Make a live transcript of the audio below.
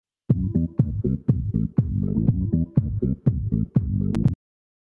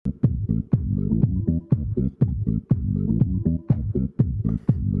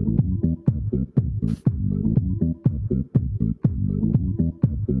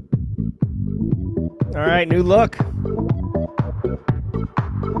All right, new look.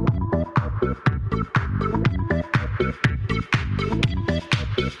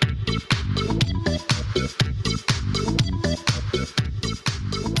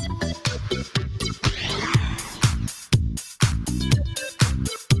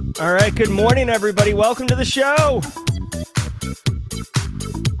 All right, good morning, everybody. Welcome to the show.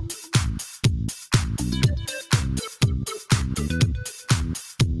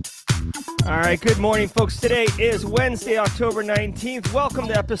 All right, good morning, folks. Today is Wednesday, October 19th. Welcome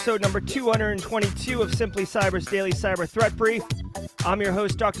to episode number 222 of Simply Cyber's Daily Cyber Threat Brief. I'm your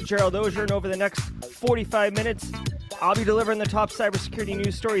host, Dr. Gerald Auger, and over the next 45 minutes, I'll be delivering the top cybersecurity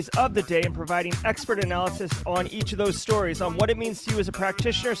news stories of the day and providing expert analysis on each of those stories, on what it means to you as a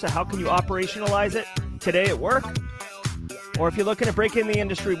practitioner, so how can you operationalize it today at work? Or if you're looking to break in the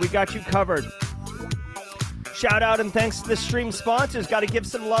industry, we got you covered. Shout out and thanks to the stream sponsors. Got to give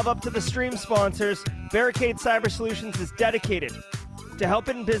some love up to the stream sponsors. Barricade Cyber Solutions is dedicated to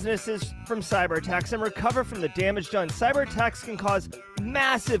helping businesses from cyber attacks and recover from the damage done. Cyber attacks can cause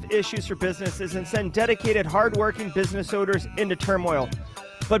massive issues for businesses and send dedicated, hardworking business owners into turmoil.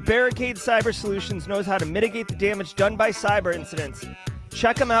 But Barricade Cyber Solutions knows how to mitigate the damage done by cyber incidents.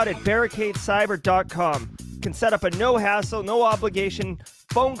 Check them out at barricadecyber.com. You can set up a no-hassle, no-obligation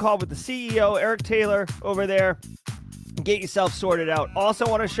phone call with the CEO, Eric Taylor, over there, and get yourself sorted out. Also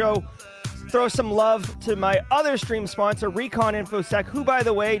want to throw some love to my other stream sponsor, Recon InfoSec, who, by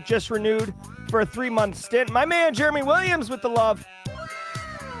the way, just renewed for a 3-month stint. My man, Jeremy Williams, with the love.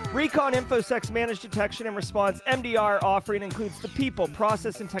 Recon InfoSec's managed detection and response MDR offering includes the people,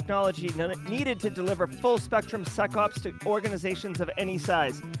 process, and technology needed to deliver full-spectrum SecOps to organizations of any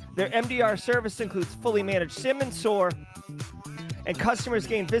size. Their MDR service includes fully managed SIM and SOAR, and customers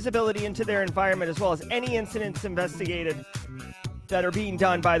gain visibility into their environment as well as any incidents investigated that are being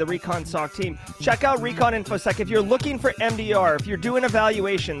done by the Recon SOC team. Check out Recon InfoSec. If you're looking for MDR, if you're doing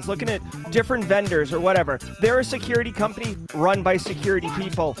evaluations, looking at different vendors or whatever, they're a security company run by security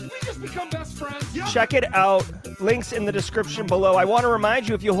people. We just become best friends. Yep. Check it out. Links in the description below. I want to remind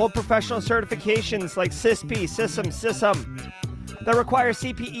you, if you hold professional certifications like CISP, CISM, that require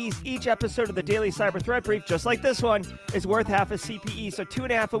CPEs, each episode of the Daily Cyber Threat Brief, just like this one, is worth half a CPE. So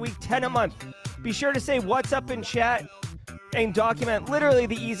 2.5 a week, 10 a month. Be sure to say what's up in chat and document literally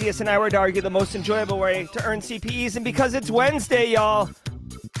the easiest, and I would argue the most enjoyable way to earn CPEs. And because it's Wednesday, y'all,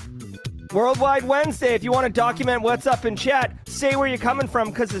 Worldwide Wednesday, if you want to document what's up in chat, say where you're coming from,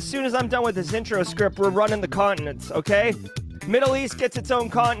 because as soon as I'm done with this intro script, we're running the continents, okay? Middle East gets its own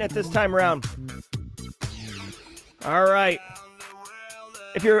continent this time around. All right.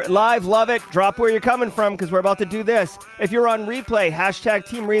 If you're live, love it. Drop where you're coming from, because we're about to do this. If you're on replay, hashtag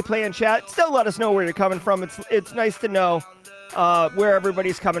Team Replay in chat. Still let us know where you're coming from. It's nice to know where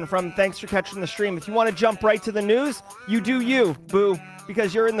everybody's coming from. Thanks for catching the stream. If you want to jump right to the news, you do you, boo.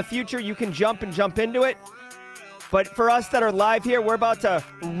 Because you're in the future, you can jump into it. But for us that are live here, we're about to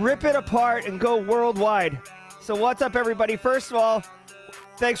rip it apart and go worldwide. So what's up, everybody? First of all,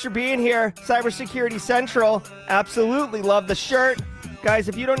 thanks for being here. Cybersecurity Central. Absolutely love the shirt. Guys,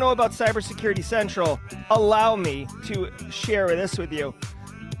 if you don't know about Cybersecurity Central, allow me to share this with you.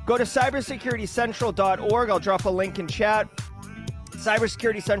 Go to cybersecuritycentral.org. I'll drop a link in chat.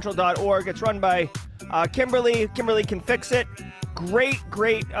 Cybersecuritycentral.org. It's run by Kimberly. Kimberly Can Fix It. Great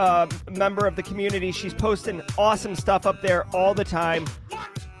member of the community. She's posting awesome stuff up there all the time.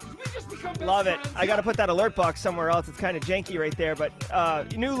 Love it. I got to put that alert box somewhere else. It's kind of janky right there. But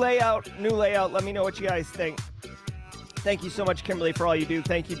new layout. Let me know what you guys think. Thank you so much, Kimberly, for all you do.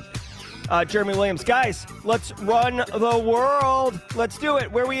 Thank you, Jeremy Williams. Guys, let's run the world. Let's do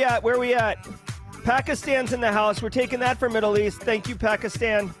it. Where we at? Pakistan's in the house. We're taking that for Middle East. Thank you,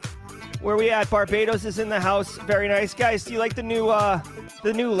 Pakistan. Where we at? Barbados is in the house. Very nice. Guys, do you like the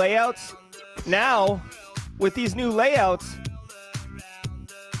new layouts? Now, with these new layouts,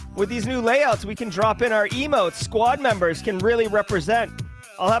 we can drop in our emotes. Squad members can really represent.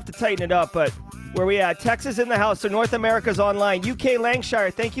 I'll have to tighten it up, but where we at? Texas in the house, so North America's online. UK Lancashire,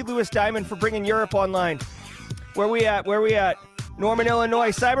 thank you, Lewis Diamond, for bringing Europe online. Where we at? Norman,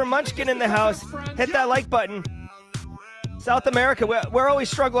 Illinois. Cyber Munchkin in the house. Hit that like button. South America, we're always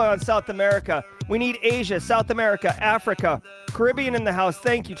struggling on South America. We need Asia, South America, Africa. Caribbean in the house,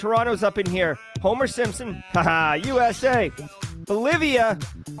 thank you. Toronto's up in here. Homer Simpson, haha, USA.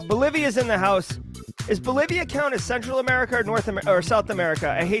 Bolivia's in the house. Is Bolivia count as Central America or North America or South America?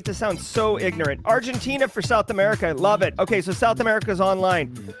 I hate to sound so ignorant. Argentina for South America. Love it. Okay, so South America's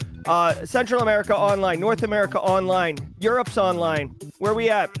online. Central America online. North America online. Europe's online. Where we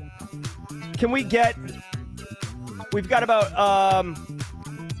at? Can we get... We've got about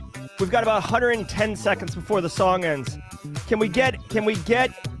 110 seconds before the song ends. Can we get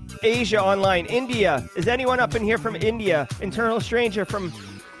Asia online? India. Is anyone up in here from India? Internal stranger from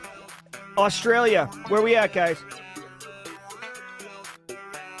Australia. Where we at, guys?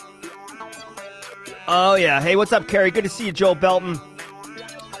 Oh, yeah. Hey, what's up, Kerry? Good to see you, Joel Belton.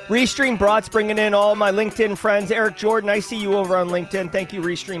 Restream Bot's bringing in all my LinkedIn friends. Eric Jordan, I see you over on LinkedIn. Thank you,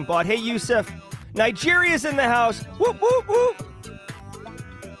 Restream Bot. Hey, Yusuf. Nigeria's in the house. Whoop, whoop, whoop.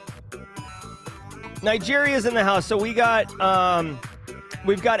 Nigeria's in the house. So we've got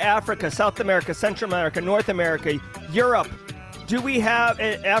Africa, South America, Central America, North America, Europe. Do we have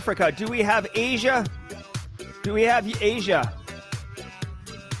Africa? Do we have Asia? Do we have Asia?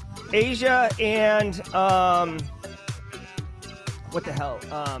 Asia and what the hell?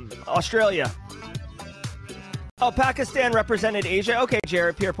 Australia. Oh, Pakistan represented Asia. Okay,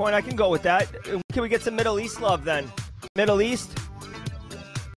 Jared Pierpoint, I can go with that. Can we get some Middle East love then? Middle East?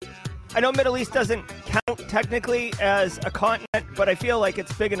 I know Middle East doesn't count technically as a continent, but I feel like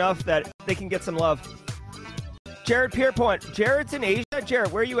it's big enough that they can get some love. Jared Pierpoint. Jared's in Asia?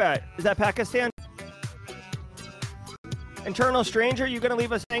 Jared, where are you at? Is that Pakistan? Internal stranger, you gonna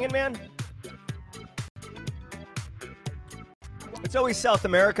leave us hanging, man? It's always South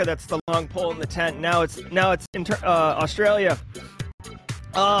America that's the long pole in the tent. Now it's Australia.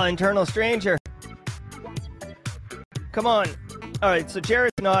 Internal stranger. Come on. All right, so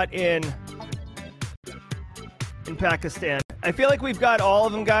Jared's not in Pakistan. I feel like we've got all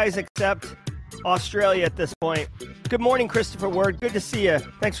of them, guys, except Australia at this point. Good morning, Christopher Word. Good to see you.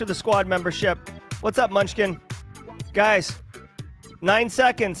 Thanks for the squad membership. What's up, Munchkin? Guys, 9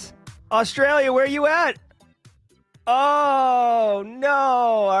 seconds. Australia, where you at? Oh, no.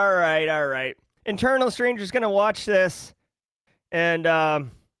 All right. Internal Stranger's going to watch this. And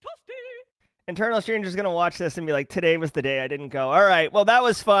Internal Stranger's going to watch this and be like, today was the day I didn't go. All right. Well, that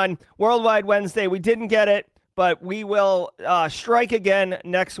was fun. Worldwide Wednesday. We didn't get it, but we will strike again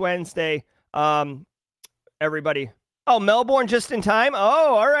next Wednesday. Everybody. Oh, Melbourne just in time?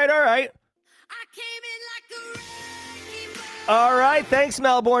 Oh, all right. All right, thanks,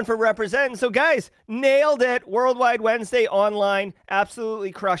 Melbourne, for representing. So, guys, nailed it. Worldwide Wednesday online,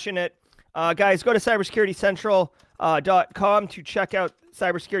 absolutely crushing it. Guys, go to cybersecuritycentral.com to check out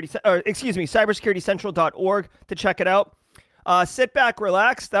cybersecuritycentral.org to check it out. Sit back,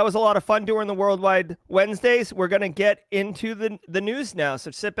 relax. That was a lot of fun during the Worldwide Wednesdays. We're going to get into the news now,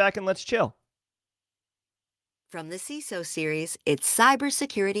 so sit back and let's chill. From the CISO series, it's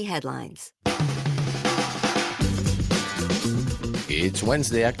Cybersecurity Headlines. It's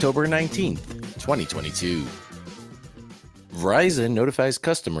Wednesday, October 19th, 2022. Verizon notifies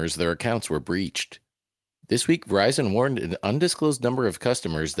customers their accounts were breached. This week, Verizon warned an undisclosed number of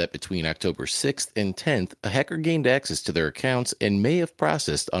customers that between October 6th and 10th, a hacker gained access to their accounts and may have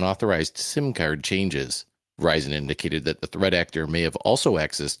processed unauthorized SIM card changes. Verizon indicated that the threat actor may have also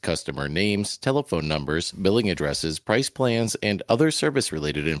accessed customer names, telephone numbers, billing addresses, price plans, and other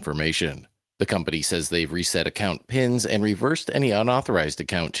service-related information. The company says they've reset account PINs and reversed any unauthorized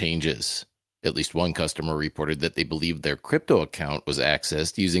account changes. At least one customer reported that they believed their crypto account was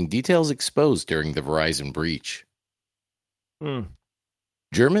accessed using details exposed during the Verizon breach.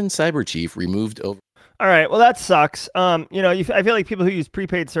 German cyber chief removed over... All right, well, that sucks. I feel like people who use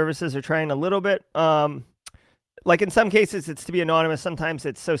prepaid services are trying a little bit. Like in some cases, it's to be anonymous. Sometimes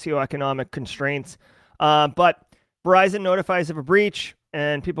it's socioeconomic constraints. But Verizon notifies of a breach,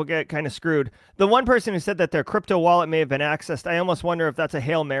 and people get kind of screwed. The one person who said that their crypto wallet may have been accessed, I almost wonder if that's a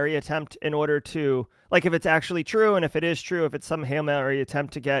Hail Mary attempt in order to, like, if it's actually true, and if it is true, if it's some Hail Mary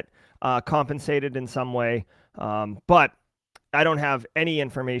attempt to get compensated in some way. But I don't have any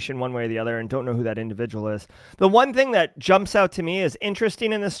information one way or the other and don't know who that individual is. The one thing that jumps out to me is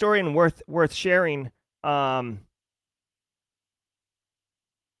interesting in this story and worth sharing.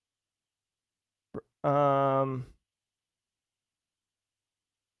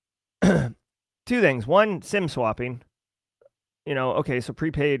 Two things. One, SIM swapping. Okay, so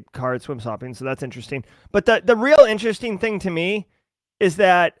prepaid card SIM swapping, so that's interesting. But the real interesting thing to me is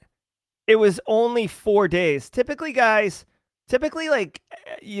that it was only 4 days. Typically, guys, threat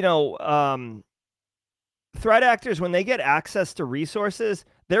actors, when they get access to resources,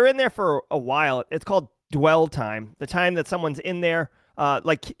 they're in there for a while. It's called dwell time, the time that someone's in there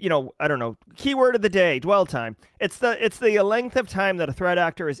like, I don't know, keyword of the day, dwell time. It's the length of time that a threat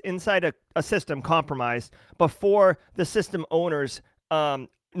actor is inside a system compromised before the system owners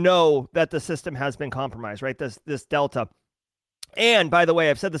know that the system has been compromised, right? This delta. And by the way,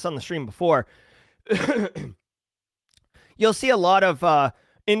 I've said this on the stream before. You'll see a lot of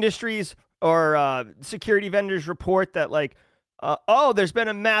industries or security vendors report that like, there's been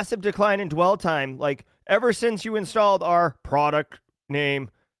a massive decline in dwell time. Like ever since you installed our product name,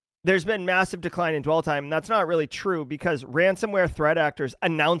 there's been massive decline in dwell time. And that's not really true because ransomware threat actors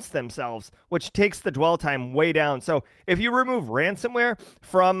announce themselves, which takes the dwell time way down. So if you remove ransomware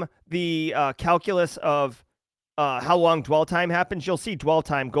from the calculus of how long dwell time happens, you'll see dwell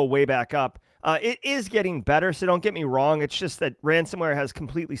time go way back up. It is getting better, so don't get me wrong. It's just that ransomware has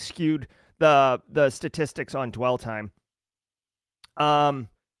completely skewed the statistics on dwell time.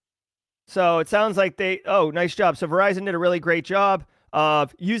 So it sounds like nice job. So Verizon did a really great job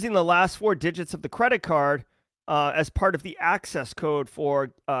of using the last 4 digits of the credit card as part of the access code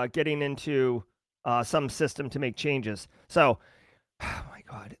for getting into some system to make changes. So, oh my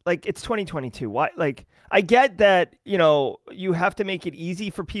God, like it's 2022. Why? Like I get that, you have to make it easy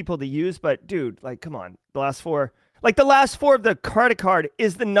for people to use, but dude, like, come on, the last 4 of the credit card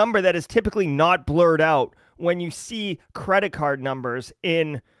is the number that is typically not blurred out when you see credit card numbers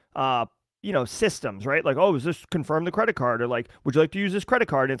in, systems, right? Like, is this confirm the credit card? Or like, would you like to use this credit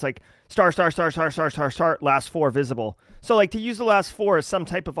card? And it's like star, last 4 visible. So like to use the last 4 as some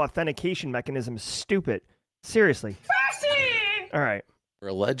type of authentication mechanism is stupid. Seriously. All right. For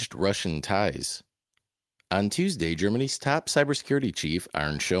alleged Russian ties. On Tuesday, Germany's top cybersecurity chief,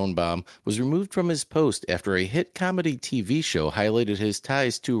 Arne Schönbaum, was removed from his post after a hit comedy TV show highlighted his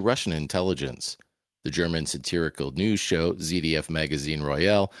ties to Russian intelligence. The German satirical news show, ZDF Magazine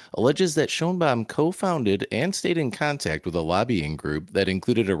Royale, alleges that Schönbaum co-founded and stayed in contact with a lobbying group that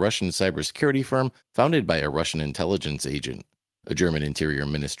included a Russian cybersecurity firm founded by a Russian intelligence agent. A German Interior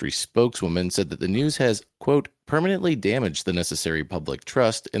Ministry spokeswoman said that the news has, quote, permanently damaged the necessary public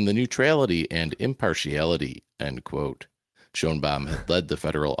trust in the neutrality and impartiality, end quote. Schönbaum had led the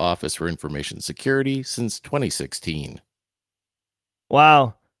Federal Office for Information Security since 2016.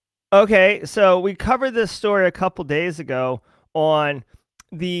 Wow. Okay, so we covered this story a couple days ago on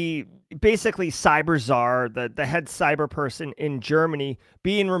the basically cyber czar, the head cyber person in Germany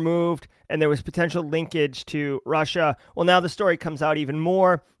being removed, and there was potential linkage to Russia. Well, now the story comes out even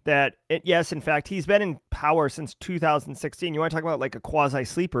more that, yes, in fact, he's been in power since 2016. You want to talk about like a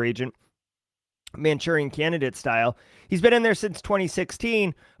quasi-sleeper agent, Manchurian Candidate style. He's been in there since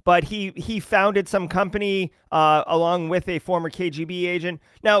 2016, but he founded some company along with a former KGB agent.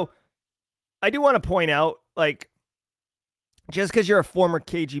 Now, I do want to point out, like, just because you're a former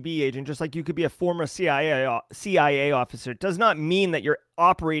KGB agent, just like you could be a former CIA officer, does not mean that you're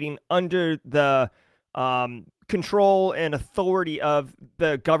operating under the control and authority of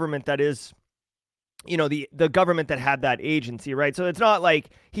the government that is, the government that had that agency, right? So it's not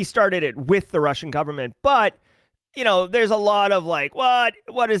like he started it with the Russian government, but, there's a lot of like, what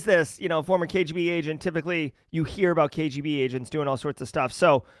is this? Former KGB agent, typically you hear about KGB agents doing all sorts of stuff.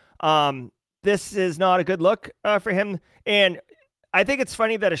 So, this is not a good look for him. And I think it's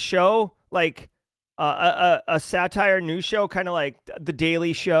funny that a show like a satire news show, kind of like The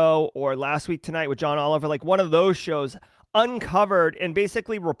Daily Show or Last Week Tonight with John Oliver, like one of those shows uncovered and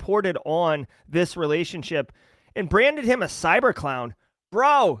basically reported on this relationship and branded him a cyber clown.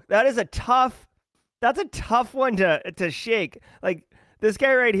 Bro, that's a tough one to shake. Like this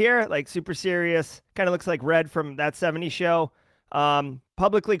guy right here, like super serious, kind of looks like Red from That 70s Show.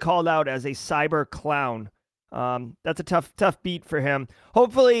 Publicly called out as a cyber clown. That's a tough beat for him.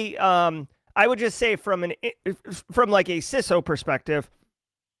 Hopefully, I would just say from like a CISO perspective,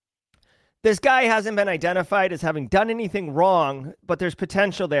 this guy hasn't been identified as having done anything wrong, but there's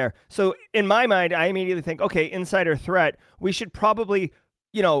potential there. So in my mind, I immediately think, okay, insider threat. We should probably,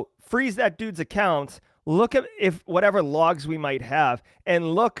 freeze that dude's accounts, look at if whatever logs we might have,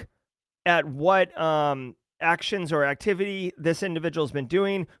 and look at what actions or activity this individual's been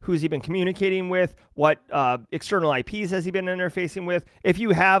doing, who's he been communicating with, what external IPs has he been interfacing with. If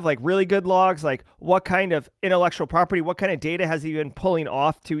you have like really good logs, like what kind of intellectual property, what kind of data has he been pulling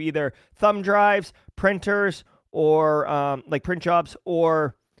off to either thumb drives, printers, or like print jobs,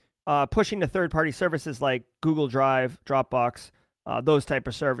 or pushing to third-party services like Google Drive, Dropbox, those type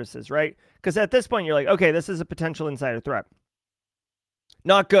of services, right? Because at this point, you're like, okay, this is a potential insider threat.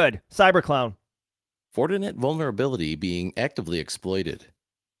 Not good. Cyberclown. Fortinet vulnerability being actively exploited.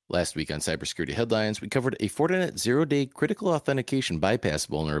 Last week on Cybersecurity Headlines, we covered a Fortinet zero-day critical authentication bypass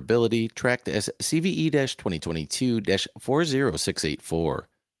vulnerability tracked as CVE-2022-40684.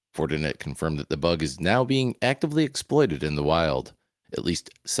 Fortinet confirmed that the bug is now being actively exploited in the wild. At least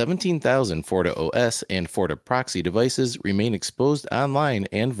 17,000 FortiOS and FortiProxy devices remain exposed online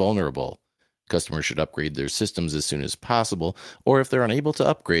and vulnerable. Customers should upgrade their systems as soon as possible, or if they're unable to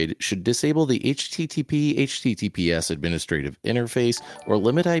upgrade, should disable the HTTP/HTTPS administrative interface or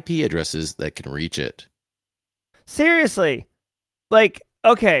limit IP addresses that can reach it. Seriously, like,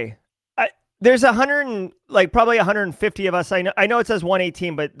 okay, there's probably 150 of us. I know it says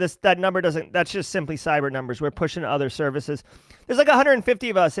 118, but that number doesn't. That's just Simply Cyber numbers. We're pushing other services. There's like 150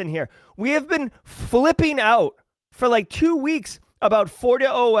 of us in here. We have been flipping out for like 2 weeks about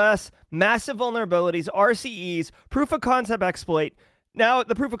FortiOS, massive vulnerabilities, RCEs, proof of concept exploit. Now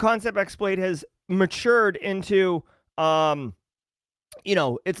the proof of concept exploit has matured into, it's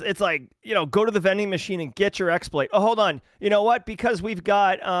like, go to the vending machine and get your exploit. Oh, hold on. You know what? Because we've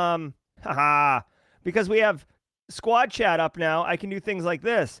got, because we have squad chat up now, I can do things like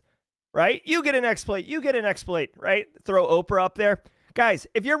this, right? You get an exploit, right? Throw Oprah up there. Guys,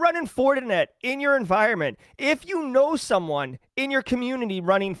 if you're running Fortinet in your environment, if you know someone in your community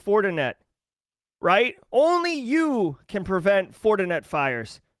running Fortinet, right? Only you can prevent Fortinet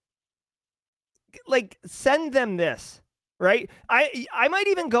fires. Like, send them this, right? I might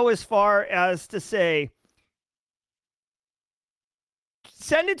even go as far as to say,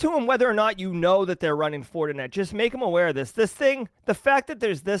 send it to them whether or not you know that they're running Fortinet. Just make them aware of this. This thing, the fact that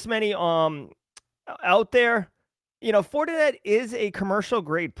there's this many out there, Fortinet is a commercial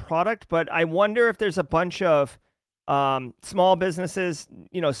grade product, but I wonder if there's a bunch of small businesses,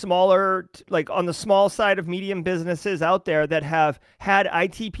 smaller, like on the small side of medium businesses out there that have had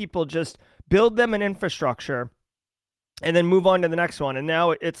IT people just build them an infrastructure and then move on to the next one. And now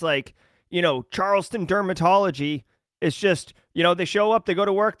it's like, Charleston Dermatology is just, they show up, they go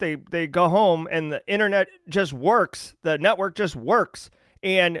to work, they go home, and the internet just works. The network just works.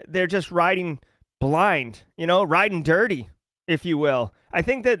 And they're just riding blind, riding dirty, if you will. I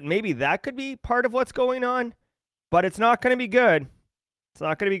think that maybe that could be part of what's going on, but it's not going to be good. It's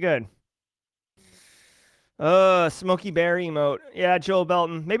not going to be good. Smokey Bear emote. Yeah, Joel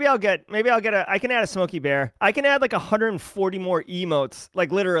Belton. Maybe I can add a Smokey Bear. I can add like 140 more emotes.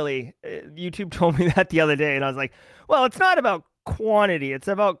 Like literally, YouTube told me that the other day, and I was like, well, it's not about quantity. It's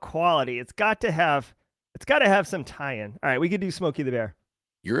about quality. It's got to have some tie-in. All right, we could do Smokey the Bear.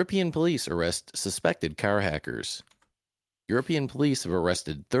 European police arrest suspected car hackers. European police have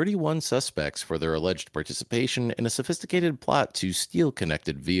arrested 31 suspects for their alleged participation in a sophisticated plot to steal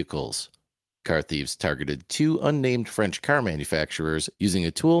connected vehicles. Car thieves targeted 2 unnamed French car manufacturers using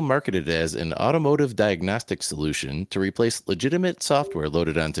a tool marketed as an automotive diagnostic solution to replace legitimate software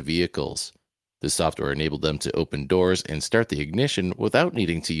loaded onto vehicles. The software enabled them to open doors and start the ignition without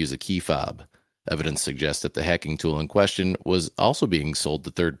needing to use a key fob. Evidence suggests that the hacking tool in question was also being sold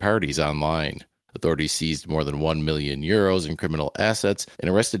to third parties online. Authorities seized more than €1 million in criminal assets and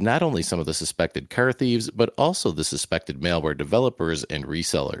arrested not only some of the suspected car thieves, but also the suspected malware developers and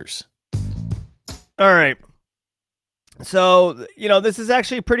resellers. All right. So, this is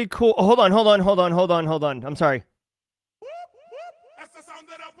actually pretty cool. Hold on. I'm sorry. That's the sound of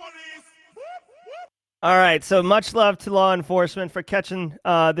the police. All right. So much love to law enforcement for catching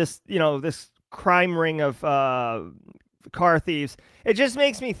this crime ring of car thieves. It just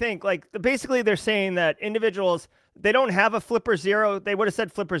makes me think, like, basically they're saying that individuals, they don't have a Flipper Zero. They would have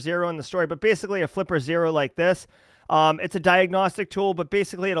said Flipper Zero in the story, but basically a Flipper Zero like this. It's a diagnostic tool, but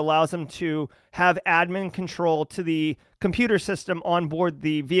basically it allows them to have admin control to the computer system on board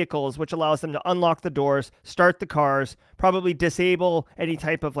the vehicles, which allows them to unlock the doors, start the cars, probably disable any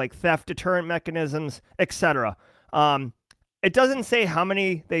type of like theft deterrent mechanisms, etc. It doesn't say how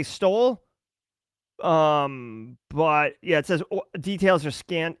many they stole, but yeah, it says details are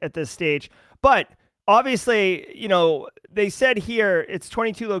scant at this stage. But obviously, they said here it's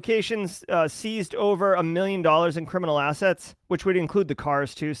 22 locations, seized over $1 million in criminal assets, which would include the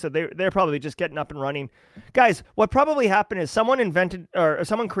cars too. So they're probably just getting up and running. Guys, what probably happened is someone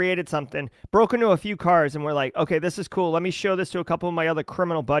created something, broke into a few cars, and we're like, okay, this is cool. Let me show this to a couple of my other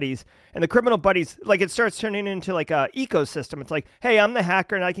criminal buddies. And the criminal buddies, like, it starts turning into like a ecosystem. It's like, hey, I'm the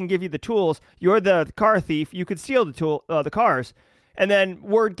hacker and I can give you the tools. You're the car thief. You could steal the cars. And then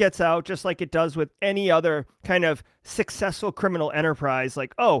word gets out, just like it does with any other kind of successful criminal enterprise.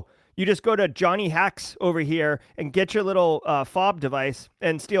 Like, oh, you just go to Johnny Hacks over here and get your little fob device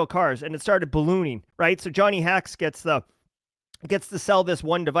and steal cars. And it started ballooning, right? So Johnny Hacks gets to sell this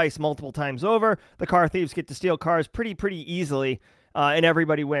one device multiple times over. The car thieves get to steal cars pretty easily. and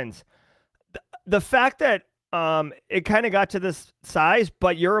everybody wins. The fact that it kind of got to this size,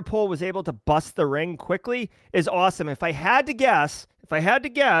 but Europol was able to bust the ring quickly is awesome. If I had to guess,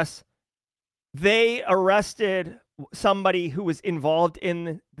 they arrested somebody who was involved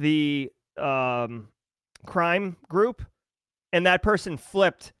in the crime group, and that person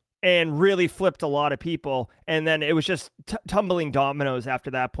flipped and really flipped a lot of people. And then it was just tumbling dominoes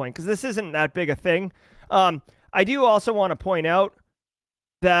after that point, because this isn't that big a thing. I do also want to point out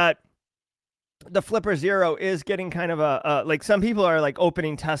that the Flipper Zero is getting kind of like some people are like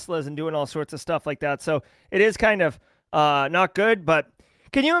opening Teslas and doing all sorts of stuff like that. So it is kind of not good, but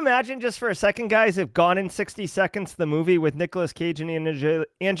can you imagine just for a second, guys, if Gone in 60 Seconds, the movie with Nicolas Cage and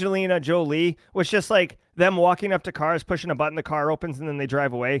Angelina Jolie, was just like them walking up to cars, pushing a button, the car opens, and then they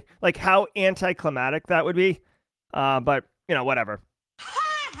drive away? Like how anticlimactic that would be. But, whatever.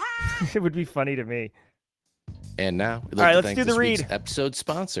 It would be funny to me. And now, all right, let's do the read. Episode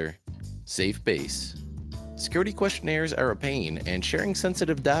sponsor, SafeBase. Security questionnaires are a pain, and sharing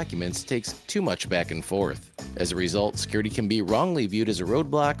sensitive documents takes too much back and forth. As a result, security can be wrongly viewed as a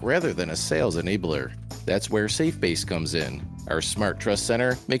roadblock rather than a sales enabler. That's where SafeBase comes in. Our Smart Trust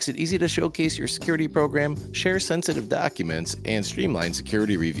Center makes it easy to showcase your security program, share sensitive documents, and streamline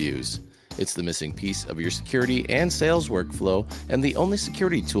security reviews. It's the missing piece of your security and sales workflow, and the only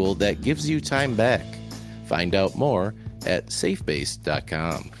security tool that gives you time back. Find out more at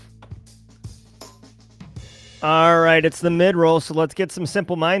safebase.com. All right, it's the mid-roll, so let's get some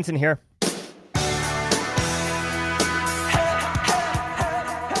Simple Minds in here.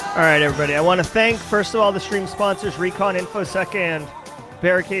 All right, everybody. I want to thank, first of all, the stream sponsors, Recon InfoSec and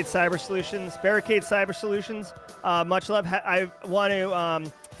Barricade Cyber Solutions. Barricade Cyber Solutions, much love. I want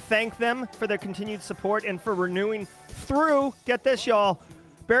to thank them for their continued support and for renewing through, get this, y'all,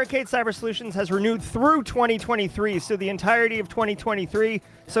 Barricade Cyber Solutions has renewed through 2023, so the entirety of 2023.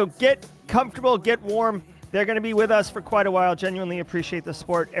 So get comfortable, get warm. They're going to be with us for quite a while. Genuinely appreciate the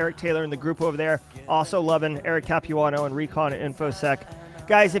support. Eric Taylor and the group over there. Also loving Eric Capuano and Recon InfoSec.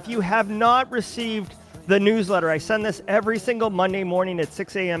 Guys, if you have not received the newsletter, I send this every single Monday morning at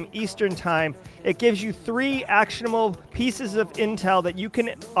 6 a.m. Eastern Time. It gives you 3 actionable pieces of intel that you can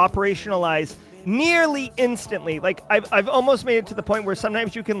operationalize nearly instantly. Like I've almost made it to the point where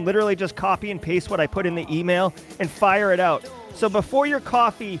sometimes you can literally just copy and paste what I put in the email and fire it out. So before your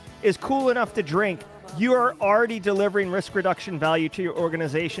coffee is cool enough to drink, you are already delivering risk reduction value to your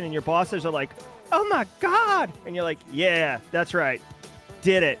organization, and your bosses are like, oh my God. And you're like, yeah, that's right.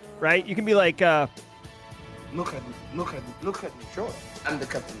 Did it, right? You can be like, look at me, sure. I'm the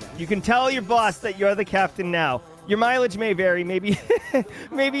captain now. You can tell your boss that you're the captain now. Your mileage may vary. Maybe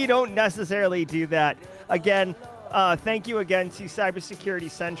maybe you don't necessarily do that. Again, thank you again to Cybersecurity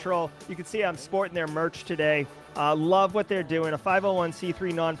Central. You can see I'm sporting their merch today. Love what they're doing. A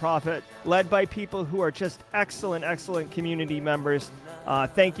 501c3 nonprofit led by people who are just excellent, excellent community members.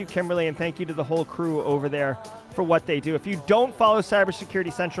 Thank you, Kimberly, and thank you to the whole crew over there for what they do. If you don't follow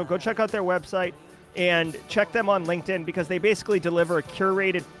Cybersecurity Central, go check out their website and check them on LinkedIn, because they basically deliver a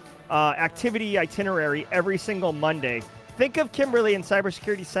curated activity itinerary every single Monday. Think of Kimberly and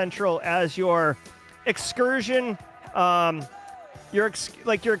Cybersecurity Central as your excursion, your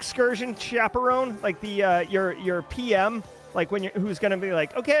excursion chaperone, like the your PM, like when who's going to be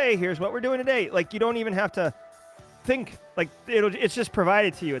like, okay, here's what we're doing today. Like you don't even have to think, like it's just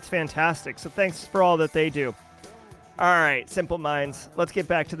provided to you. It's fantastic. So thanks for all that they do. All right, Simple Minds. Let's get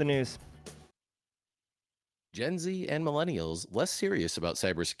back to the news. Gen Z and millennials less serious about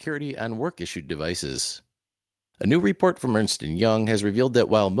cybersecurity on work-issued devices. A new report from Ernst & Young has revealed that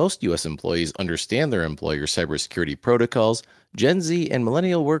while most U.S. employees understand their employer's cybersecurity protocols, Gen Z and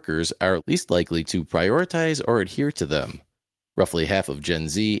millennial workers are least likely to prioritize or adhere to them. Roughly half of Gen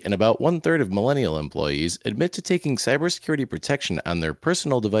Z and about 1/3 of millennial employees admit to taking cybersecurity protection on their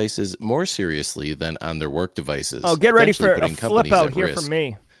personal devices more seriously than on their work devices. Oh, get ready for a flip out here from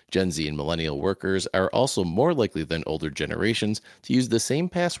me. Gen Z and millennial workers are also more likely than older generations to use the same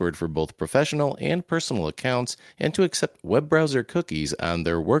password for both professional and personal accounts and to accept web browser cookies on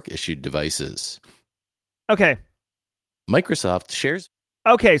their work-issued devices. Okay. Microsoft shares...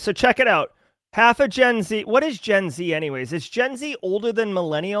 Okay, so check it out. Half of Gen Z... What is Gen Z anyways? Is Gen Z older than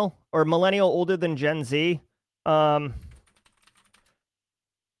millennial? Or millennial older than Gen Z?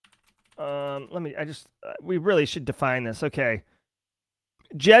 We really should define this. Okay.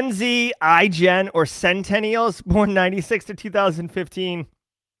 Gen Z, iGen, or Centennials, born 96 to 2015.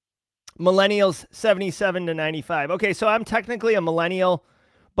 Millennials, 77 to 95. Okay, so I'm technically a millennial,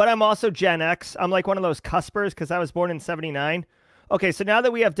 but I'm also Gen X. I'm like one of those cuspers because I was born in 79. Okay, so now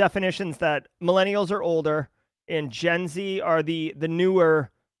that we have definitions that millennials are older and Gen Z are the newer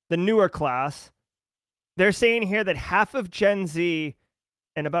class. They're saying here that half of Gen Z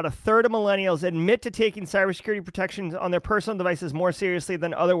and about a third of millennials admit to taking cybersecurity protections on their personal devices more seriously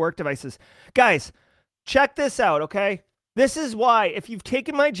than other work devices. Guys, check this out, okay? This is why, if you've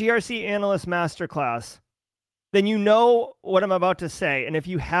taken my GRC Analyst Masterclass, then you know what I'm about to say. And if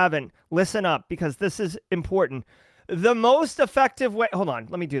you haven't, listen up, because this is important. The most effective way, hold on,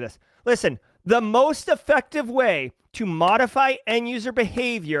 let me do this. Listen, the most effective way to modify end user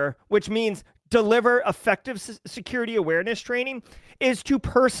behavior, which means deliver effective security awareness training, is to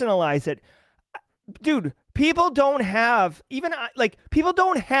personalize it. Dude, people don't have people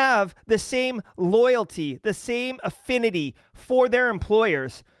don't have the same loyalty, the same affinity for their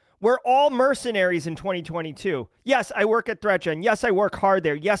employers. We're all mercenaries in 2022. Yes, I work at ThreatGen. Yes, I work hard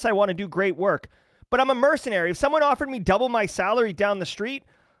there. Yes, I want to do great work, but I'm a mercenary. If someone offered me double my salary down the street,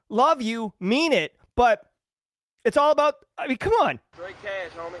 love you, mean it, but it's all about, I mean, come on. Straight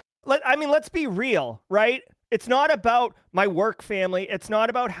cash, homie. Let's be real, right? It's not about my work family. It's not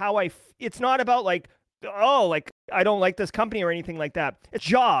about how it's not about like, oh, like I don't like this company or anything like that. It's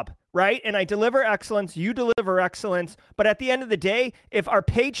job, right? And I deliver excellence. You deliver excellence. But at the end of the day, if our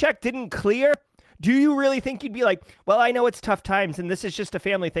paycheck didn't clear, do you really think you'd be like, well, I know it's tough times and this is just a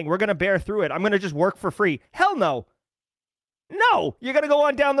family thing. We're going to bear through it. I'm going to just work for free. Hell no. No, you're going to go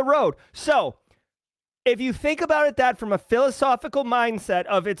on down the road. So if you think about it that from a philosophical mindset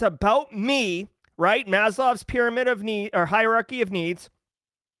of it's about me, right? Maslow's pyramid of need or hierarchy of needs,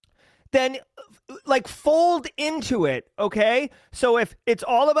 then like fold into it, okay? So if it's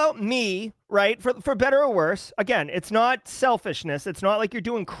all about me, right? For better or worse, again, it's not selfishness. It's not like you're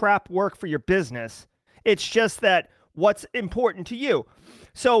doing crap work for your business. It's just that what's important to you.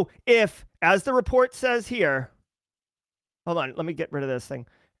 So if, as the report says here, hold on, let me get rid of this thing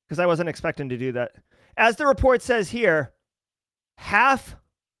because I wasn't expecting to do that. As the report says here, half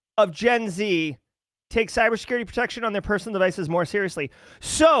of Gen Z take cybersecurity protection on their personal devices more seriously.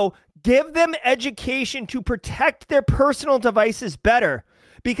 So give them education to protect their personal devices better.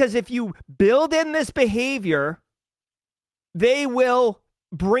 Because if you build in this behavior, they will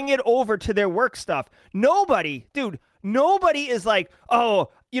bring it over to their work stuff. Nobody is like,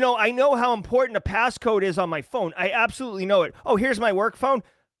 oh, I know how important a passcode is on my phone. I absolutely know it. Oh, here's my work phone.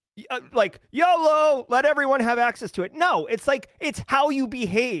 Like, YOLO, let everyone have access to it. No, it's like, it's how you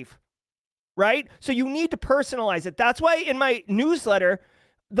behave, right? So you need to personalize it. That's why in my newsletter,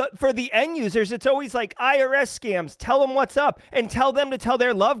 for the end users, it's always like IRS scams, tell them what's up and tell them to tell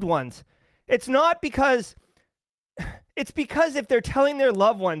their loved ones. It's because if they're telling their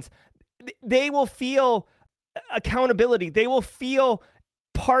loved ones, they will feel accountability. They will feel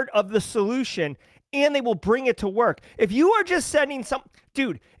part of the solution and they will bring it to work. If you are just sending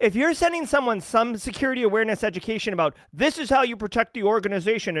if you're sending someone some security awareness education about this is how you protect the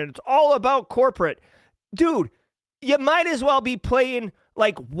organization and it's all about corporate, dude, you might as well be playing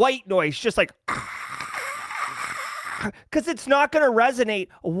like white noise, just like, because it's not going to resonate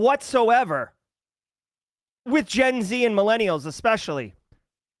whatsoever with Gen Z and millennials especially.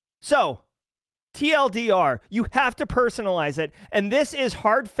 So TLDR, you have to personalize it. And this is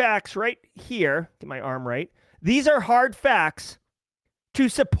hard facts right here. Get my arm right. These are hard facts to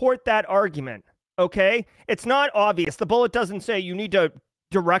support that argument, okay? It's not obvious. The bullet doesn't say you need to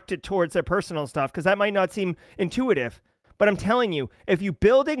direct it towards their personal stuff because that might not seem intuitive. But I'm telling you, if you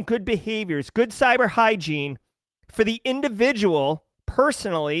build in good behaviors, good cyber hygiene for the individual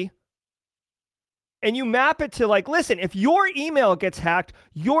personally, and you map it to like, listen, if your email gets hacked,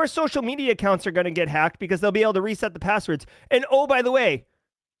 your social media accounts are going to get hacked because they'll be able to reset the passwords. And oh, by the way,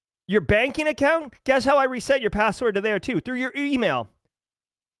 your banking account, guess how I reset your password to there too? Through your email.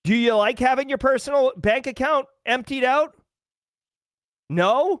 Do you like having your personal bank account emptied out?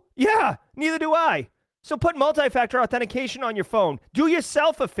 No? Yeah, neither do I. So put multi-factor authentication on your phone. Do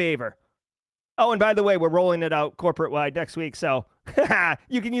yourself a favor. Oh, and by the way, we're rolling it out corporate-wide next week, so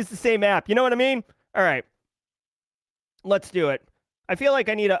you can use the same app. You know what I mean? All right. Let's do it. I feel like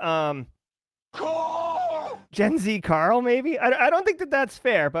I need a Gen Z Carl, maybe? I don't think that's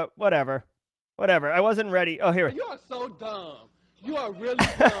fair, but whatever. Whatever. I wasn't ready. Oh, here. You are so dumb. You are really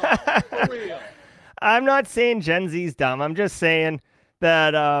dumb. For real. I'm not saying Gen Z's dumb. I'm just saying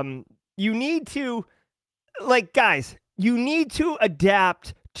that you need to, like, guys, you need to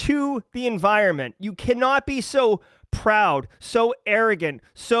adapt to the environment. You cannot be so proud, so arrogant,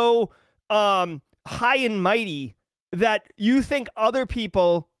 so high and mighty that you think other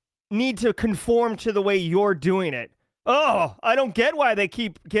people need to conform to the way you're doing it. Oh, I don't get why they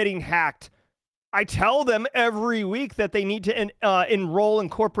keep getting hacked. I tell them every week that they need to enroll in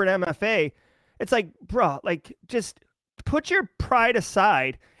corporate MFA. It's like, bro, like just put your pride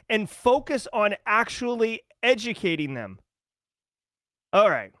aside and focus on actually educating them. All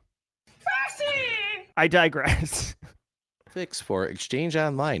right. I digress. Fix for Exchange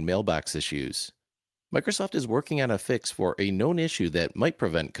Online mailbox issues. Microsoft is working on a fix for a known issue that might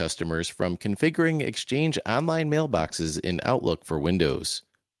prevent customers from configuring Exchange Online mailboxes in Outlook for Windows.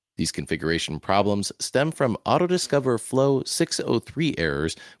 These configuration problems stem from Autodiscover Flow 603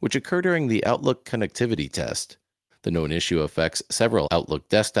 errors, which occur during the Outlook connectivity test. The known issue affects several Outlook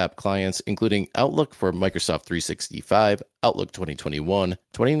desktop clients, including Outlook for Microsoft 365, Outlook 2021,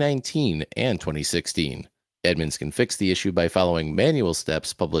 2019, and 2016. Admins can fix the issue by following manual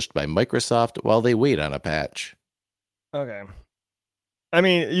steps published by Microsoft while they wait on a patch. Okay. I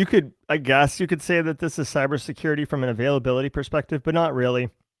mean, I guess you could say that this is cybersecurity from an availability perspective, but not really.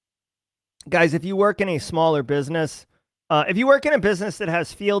 Guys, if you work in a smaller business, if you work in a business that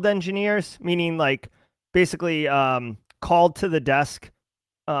has field engineers, meaning like basically called to the desk,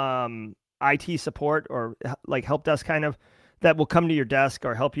 IT support or like help desk kind of, that will come to your desk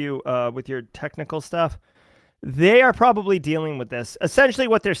or help you with your technical stuff, they are probably dealing with this. Essentially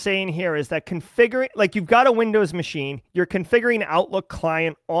what they're saying here is that configuring, like you've got a Windows machine, you're configuring Outlook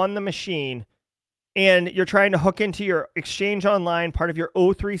client on the machine, and you're trying to hook into your Exchange Online, part of your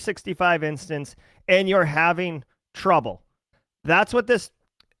O365 instance, and you're having trouble. That's what this,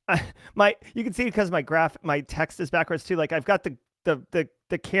 you can see because my text is backwards too. Like I've got the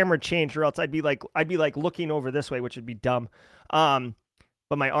camera changed, or else I'd be like looking over this way, which would be dumb. But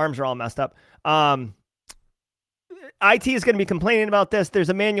my arms are all messed up. IT is going to be complaining about this. There's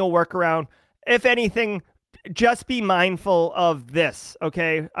a manual workaround. If anything, just be mindful of this,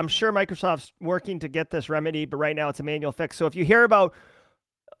 okay? I'm sure Microsoft's working to get this remedied, but right now it's a manual fix. So if you hear about,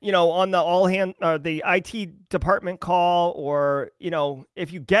 on the IT department call, or,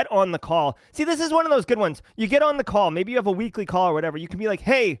 if you get on the call, see, this is one of those good ones. You get on the call, maybe you have a weekly call or whatever. You can be like,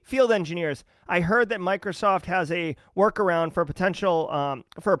 hey, field engineers, I heard that Microsoft has a workaround for a potential,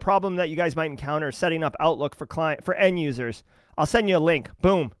 for a problem that you guys might encounter setting up Outlook for end users. I'll send you a link.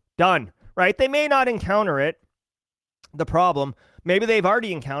 Boom, done, right? They may not encounter it, the problem. Maybe they've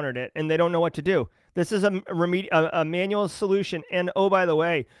already encountered it and they don't know what to do. This is a manual solution. And oh, by the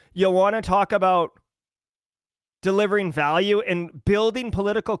way, you want to talk about delivering value and building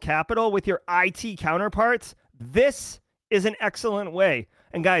political capital with your IT counterparts? This is an excellent way.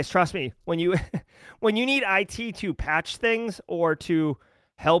 And guys, trust me, when you need IT to patch things or to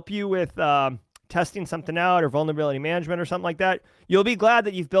help you with testing something out or vulnerability management or something like that, you'll be glad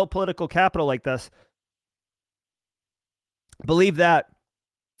that you've built political capital like this. Believe that.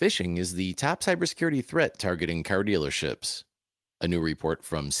 Phishing is the top cybersecurity threat targeting car dealerships. A new report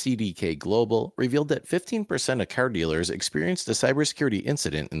from CDK Global revealed that 15% of car dealers experienced a cybersecurity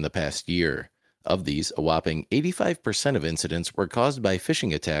incident in the past year. Of these, a whopping 85% of incidents were caused by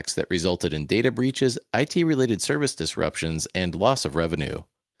phishing attacks that resulted in data breaches, IT-related service disruptions, and loss of revenue.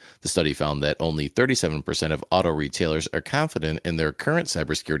 The study found that only 37% of auto retailers are confident in their current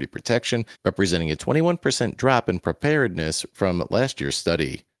cybersecurity protection, representing a 21% drop in preparedness from last year's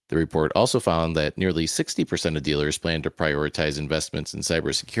study. The report also found that nearly 60% of dealers plan to prioritize investments in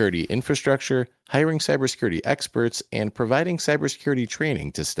cybersecurity infrastructure, hiring cybersecurity experts, and providing cybersecurity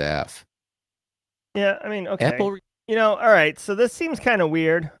training to staff. Yeah, I mean, okay. All right, so this seems kind of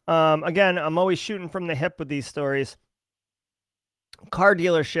weird. Again, I'm always shooting from the hip with these stories. Car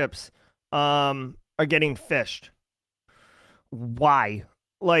dealerships are getting phished. Why?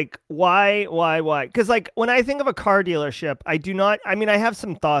 Like, why? Because, like, when I think of a car dealership, I have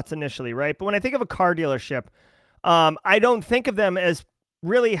some thoughts initially, right? But when I think of a car dealership, I don't think of them as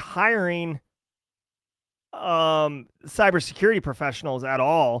really hiring cybersecurity professionals at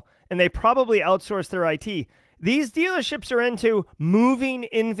all. And they probably outsource their IT. These dealerships are into moving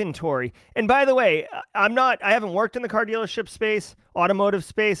inventory. And by the way, I haven't worked in the car dealership space, automotive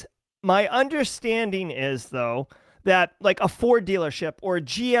space. My understanding is, though, that like a Ford dealership or a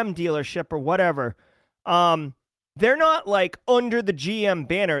GM dealership or whatever, they're not like under the GM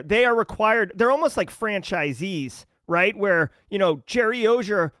banner. They are required. They're almost like franchisees, right? Where, Jerry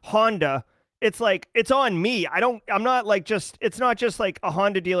Ogier Honda, it's like, it's on me. It's not just like a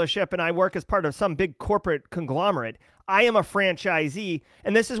Honda dealership and I work as part of some big corporate conglomerate. I am a franchisee.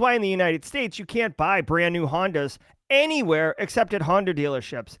 And this is why in the United States, you can't buy brand new Hondas anywhere except at Honda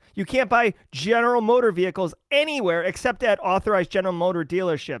dealerships. You can't buy General Motor vehicles anywhere except at authorized General Motor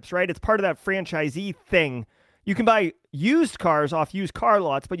dealerships, right? It's part of that franchisee thing. You can buy used cars off used car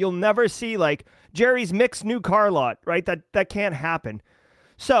lots, but you'll never see like Jerry's mixed new car lot, right? That can't happen.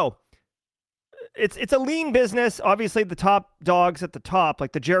 So it's a lean business. Obviously, the top dogs at the top,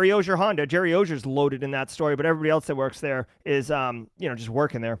 like the Jerry Ogier Honda. Jerry Ogier's loaded in that story, but everybody else that works there is, just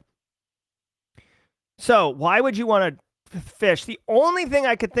working there. So why would you want to fish? The only thing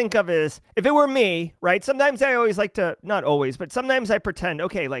I could think of is if it were me, right? Sometimes I always like to, not always, but sometimes I pretend,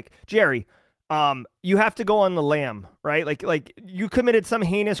 okay, like Jerry, you have to go on the lam, right? Like you committed some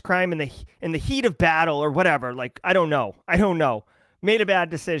heinous crime in the heat of battle or whatever. Like, I don't know. Made a bad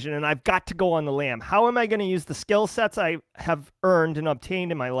decision and I've got to go on the lam. How am I going to use the skill sets I have earned and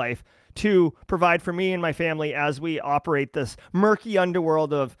obtained in my life to provide for me and my family as we operate this murky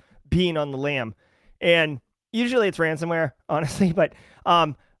underworld of being on the lam? And usually it's ransomware, honestly, but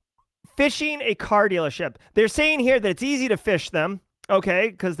phishing a car dealership. They're saying here that it's easy to phish them, okay,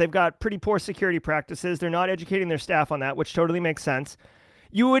 because they've got pretty poor security practices. They're not educating their staff on that, which totally makes sense.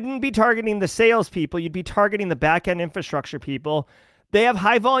 You wouldn't be targeting the salespeople. You'd be targeting the back-end infrastructure people. They have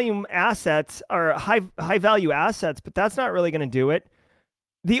high volume assets or high value assets, but that's not really going to do it.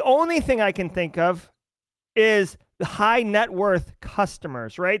 The only thing I can think of is the high net worth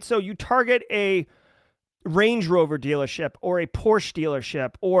customers, right? So you target a Range Rover dealership or a Porsche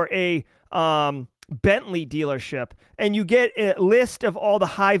dealership or a Bentley dealership, and you get a list of all the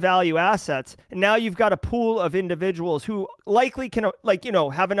high value assets. And now you've got a pool of individuals who likely can,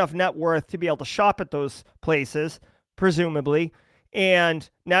 have enough net worth to be able to shop at those places, presumably. And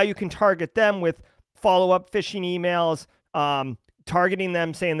now you can target them with follow-up phishing emails, targeting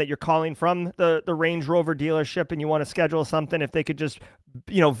them saying that you're calling from the Range Rover dealership and you want to schedule something. If they could just,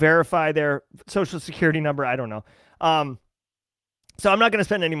 verify their social security number. I don't know. So I'm not going to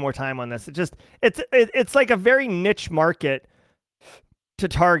spend any more time on this. It's like a very niche market to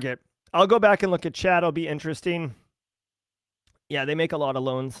target. I'll go back and look at chat. It'll be interesting. Yeah, they make a lot of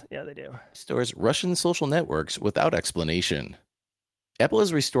loans. Yeah, they do. Stores Russian social networks without explanation. Apple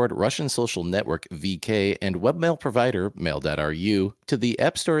has restored Russian social network VK and webmail provider Mail.ru to the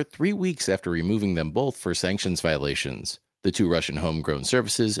App Store 3 weeks after removing them both for sanctions violations. The two Russian homegrown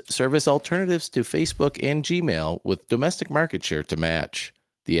services serve as alternatives to Facebook and Gmail with domestic market share to match.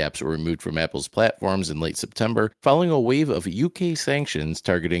 The apps were removed from Apple's platforms in late September following a wave of UK sanctions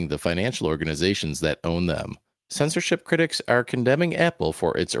targeting the financial organizations that own them. Censorship critics are condemning Apple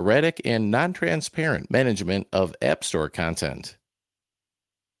for its erratic and non-transparent management of App Store content.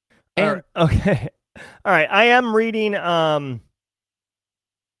 Okay. All right. I am reading. Hold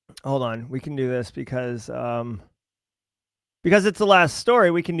on. We can do this because it's the last story.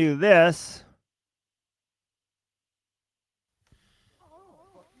 We can do this.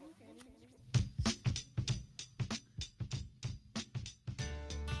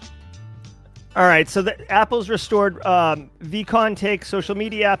 All right. So Apple's restored Vcon Take social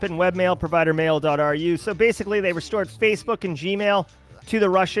media app and webmail provider Mail.ru. So basically, they restored Facebook and Gmail to the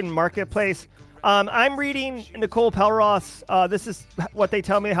Russian marketplace. I'm reading Nicole Pelroth's, this is what they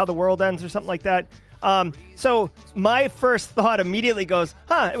tell me, how the world ends or something like that. So my first thought immediately goes,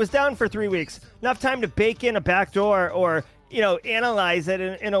 it was down for 3 weeks. Enough time to bake in a backdoor or, analyze it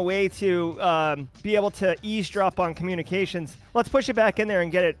in a way to be able to eavesdrop on communications. Let's push it back in there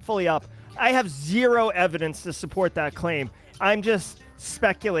and get it fully up. I have zero evidence to support that claim. I'm just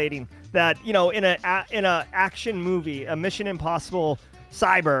speculating that, in a action movie, a Mission Impossible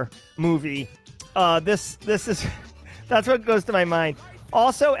cyber movie, this is that's what goes to my mind.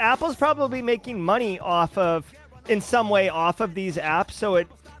 Also, Apple's probably making money in some way off of these apps, so it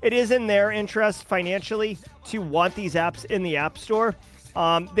is in their interest financially to want these apps in the App Store.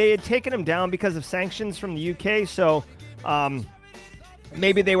 They had taken them down because of sanctions from the UK, so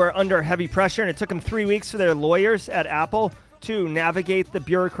maybe they were under heavy pressure, and it took them 3 weeks for their lawyers at Apple to navigate the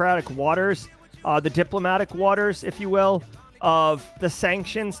bureaucratic waters, the diplomatic waters, if you will, of the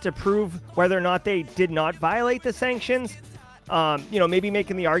sanctions to prove whether or not they did not violate the sanctions. Maybe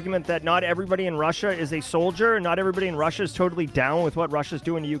making the argument that not everybody in Russia is a soldier, and not everybody in Russia is totally down with what Russia's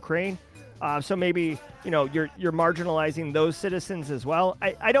doing to Ukraine. So maybe, you're marginalizing those citizens as well.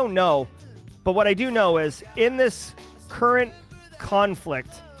 I don't know. But what I do know is in this current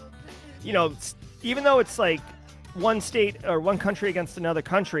conflict, even though it's like one state or one country against another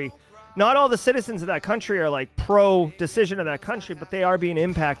country, not all the citizens of that country are like pro decision of that country, but they are being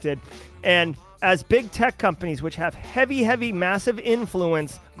impacted. And as big tech companies, which have heavy, massive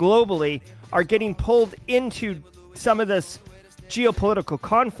influence globally, are getting pulled into some of this geopolitical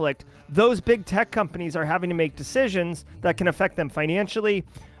conflict, those big tech companies are having to make decisions that can affect them financially.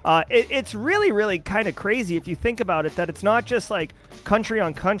 It's really, really kind of crazy if you think about it, that it's not just like country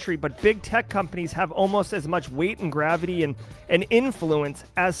on country, but big tech companies have almost as much weight and gravity and influence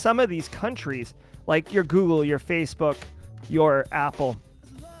as some of these countries, like your Google, your Facebook, your Apple.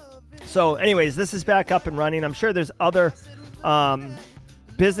 So anyways, this is back up and running. I'm sure there's other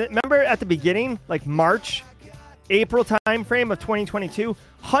business. Remember at the beginning, like March, April timeframe of 2022,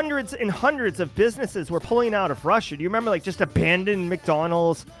 hundreds and hundreds of businesses were pulling out of Russia. Do you remember, like, just abandoned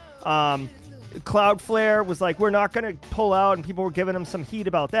McDonald's? Cloudflare was like, we're not going to pull out, and people were giving them some heat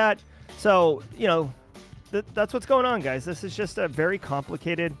about that. So, you know, that's what's going on, guys. This is just a very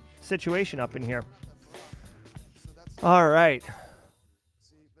complicated situation up in here. All right.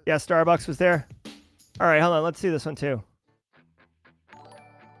 Yeah, Starbucks was there. All right, hold on. Let's see this one, too.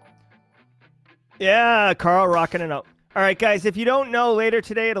 Yeah, Carl rocking it out. All right, guys, if you don't know, later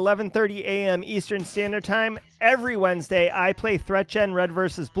today at 11:30 a.m. Eastern Standard Time, every Wednesday, I play ThreatGen Red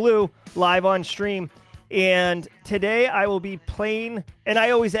vs. Blue live on stream. And today I will be playing, and I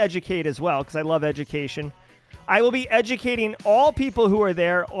always educate as well because I love education. I will be educating all people who are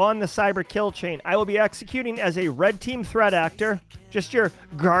there on the cyber kill chain. I will be executing as a red team threat actor, just your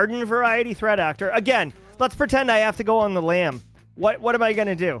garden variety threat actor. Again, let's pretend I have to go on the lam. What am I going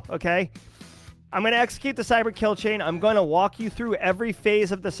to do, okay? I'm going to execute the cyber kill chain. I'm going to walk you through every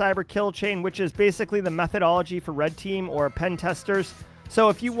phase of the cyber kill chain, which is basically the methodology for red team or pen testers. So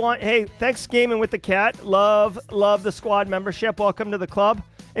if you want, hey, thanks Gaming with the Cat. Love the squad membership. Welcome to the club.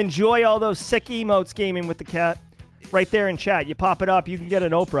 Enjoy all those sick emotes, Gaming with the Cat. Right there in chat. You pop it up. You can get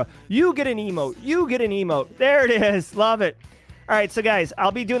an Oprah. You get an emote. You get an emote. There it is. Love it. All right, so guys,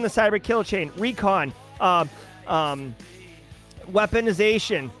 I'll be doing the cyber kill chain. Recon.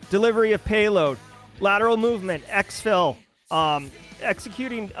 Weaponization, delivery of payload, lateral movement, exfil,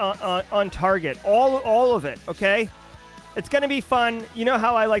 executing on target, all of it, okay? It's going to be fun. You know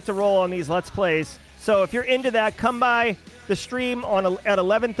how I like to roll on these Let's Plays. So if you're into that, come by the stream at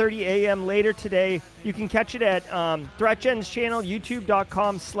 11:30 a.m. later today. You can catch it at ThreatGen's channel,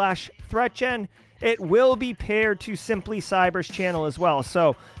 youtube.com/ThreatGen. It will be paired to Simply Cyber's channel as well.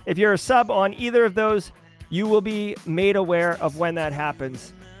 So if you're a sub on either of those, you will be made aware of when that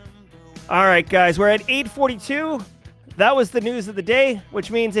happens. All right, guys, we're at 8:42. That was the news of the day,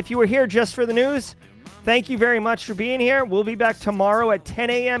 which means if you were here just for the news, thank you very much for being here. We'll be back tomorrow at 10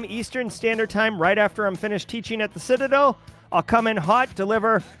 a.m. Eastern Standard Time, right after I'm finished teaching at the Citadel. I'll come in hot,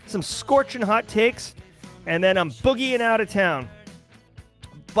 deliver some scorching hot takes, and then I'm boogieing out of town.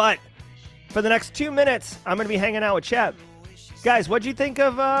 But for the next 2 minutes, I'm going to be hanging out with chat. Guys, what'd you think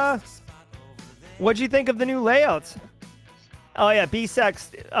of the new layouts? Oh yeah,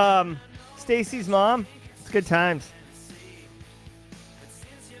 B-Sex, Stacy's mom. It's good times.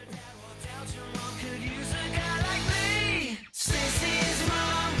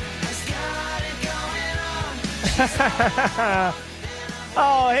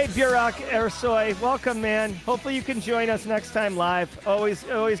 Oh, hey, Burak Ersoy. Welcome, man. Hopefully you can join us next time live. Always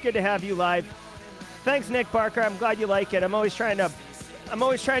good to have you live. Thanks, Nick Barker. I'm glad you like it. I'm always trying to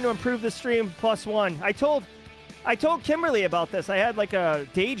improve the stream +1. I told Kimberly about this. I had like a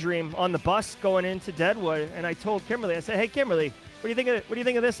daydream on the bus going into Deadwood, and I told Kimberly, I said, "Hey, Kimberly, what do you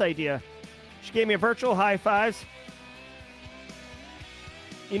think of this idea?" She gave me a virtual high fives.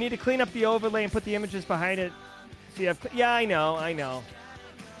 You need to clean up the overlay and put the images behind it. So you have, yeah, I know.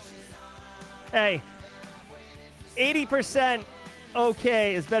 Hey, 80%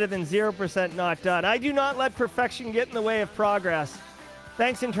 okay is better than 0% not done. I do not let perfection get in the way of progress.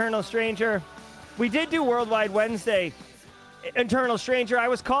 Thanks, Internal Stranger. We did do Worldwide Wednesday. Internal Stranger, I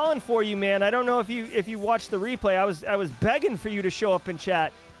was calling for you, man. I don't know if you watched the replay. I was begging for you to show up in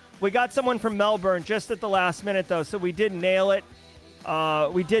chat. We got someone from Melbourne just at the last minute, though, so we did nail it.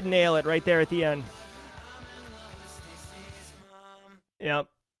 We did nail it right there at the end. Yep.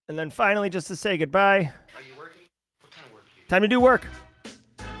 And then finally, just to say goodbye. Are you working? What kind of work? Time to do work.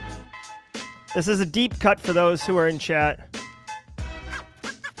 This is a deep cut for those who are in chat.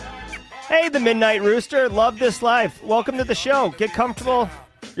 Hey, the Midnight Rooster. Love this live. Welcome to the show. Get comfortable.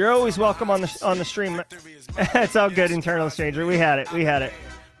 You're always welcome on the stream. It's all good, Internal Stranger. We had it.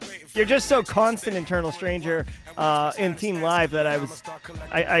 You're just so constant, Internal Stranger, in Team Live that I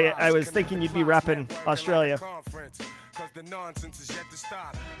was thinking you'd be repping Australia.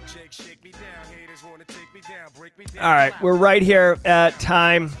 All right, we're right here at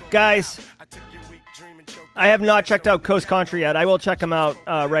time. Guys, I have not checked out Coast Country yet. I will check them out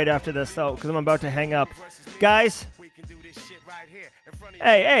right after this, though, because I'm about to hang up. Guys,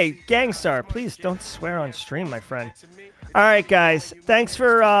 hey, Gangstar, please don't swear on stream, my friend. All right, guys, thanks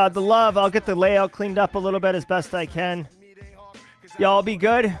for the love. I'll get the layout cleaned up a little bit as best I can. Y'all be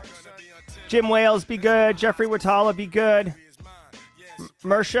good. Jim Wales, be good. Jeffrey Watala, be good.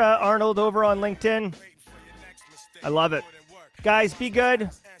 Mersha Arnold over on LinkedIn. I love it. Guys, be good.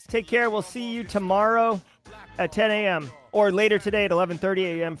 Take care. We'll see you tomorrow at 10 a.m. or later today at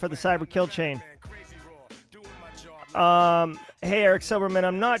 11:30 a.m. for the Cyber Kill Chain. Hey, Eric Silverman,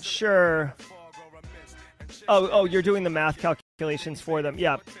 I'm not sure. Oh, you're doing the math calculations for them.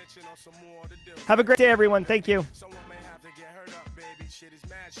 Yeah. Have a great day, everyone. Thank you.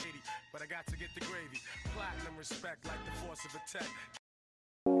 But I got to get the gravy. Platinum respect like the force of a tech.